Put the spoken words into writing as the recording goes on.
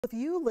If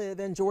you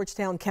live in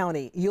Georgetown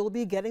County, you'll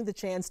be getting the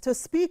chance to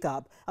speak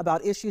up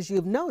about issues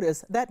you've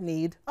noticed that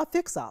need a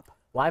fix-up.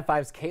 Live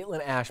 5's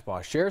Caitlin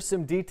Ashbaugh shares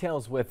some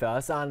details with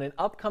us on an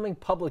upcoming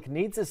public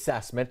needs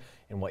assessment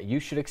and what you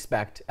should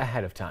expect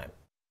ahead of time.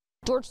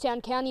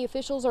 Georgetown County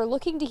officials are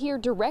looking to hear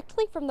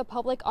directly from the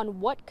public on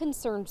what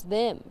concerns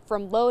them,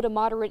 from low to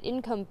moderate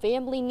income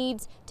family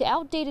needs to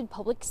outdated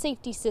public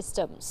safety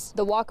systems.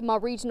 The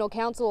Waccamaw Regional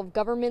Council of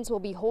Governments will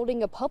be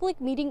holding a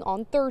public meeting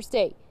on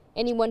Thursday.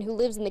 Anyone who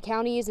lives in the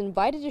county is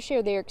invited to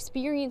share their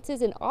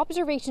experiences and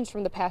observations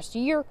from the past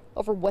year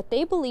over what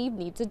they believe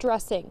needs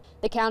addressing.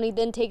 The county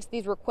then takes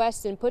these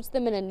requests and puts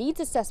them in a needs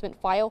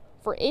assessment file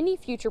for any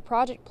future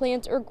project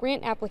plans or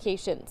grant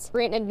applications.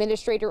 Grant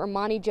Administrator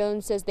Imani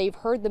Jones says they've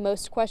heard the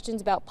most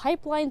questions about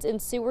pipelines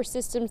and sewer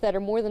systems that are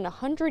more than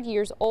 100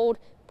 years old,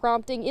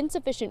 prompting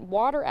insufficient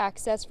water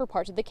access for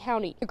parts of the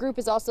county. The group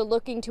is also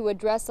looking to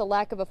address the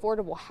lack of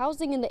affordable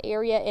housing in the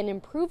area and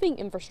improving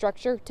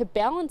infrastructure to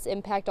balance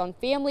impact on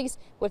families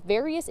with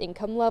various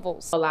income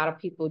levels. A lot of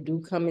people do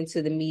come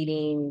into the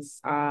meetings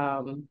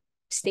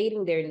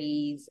stating their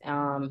needs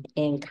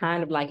and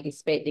kind of like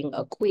expecting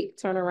a quick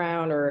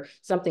turnaround or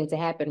something to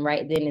happen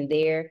right then and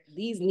there.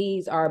 These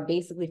needs are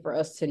basically for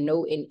us to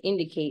know and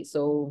indicate,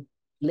 so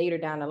later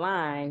down the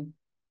line,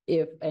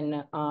 if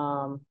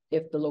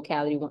the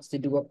locality wants to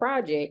do a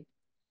project,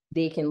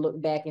 they can look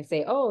back and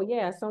say, oh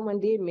yeah, someone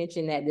did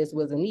mention that this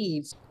was a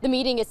need. The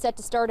meeting is set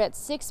to start at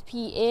 6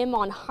 p.m.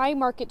 on High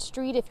Market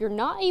Street. If you're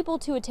not able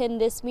to attend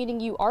this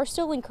meeting, you are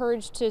still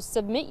encouraged to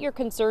submit your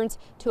concerns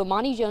to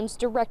Imani Jones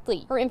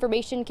directly. Her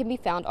information can be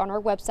found on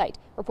our website.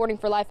 Reporting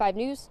for Live 5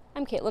 News,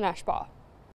 I'm Caitlin Ashbaugh.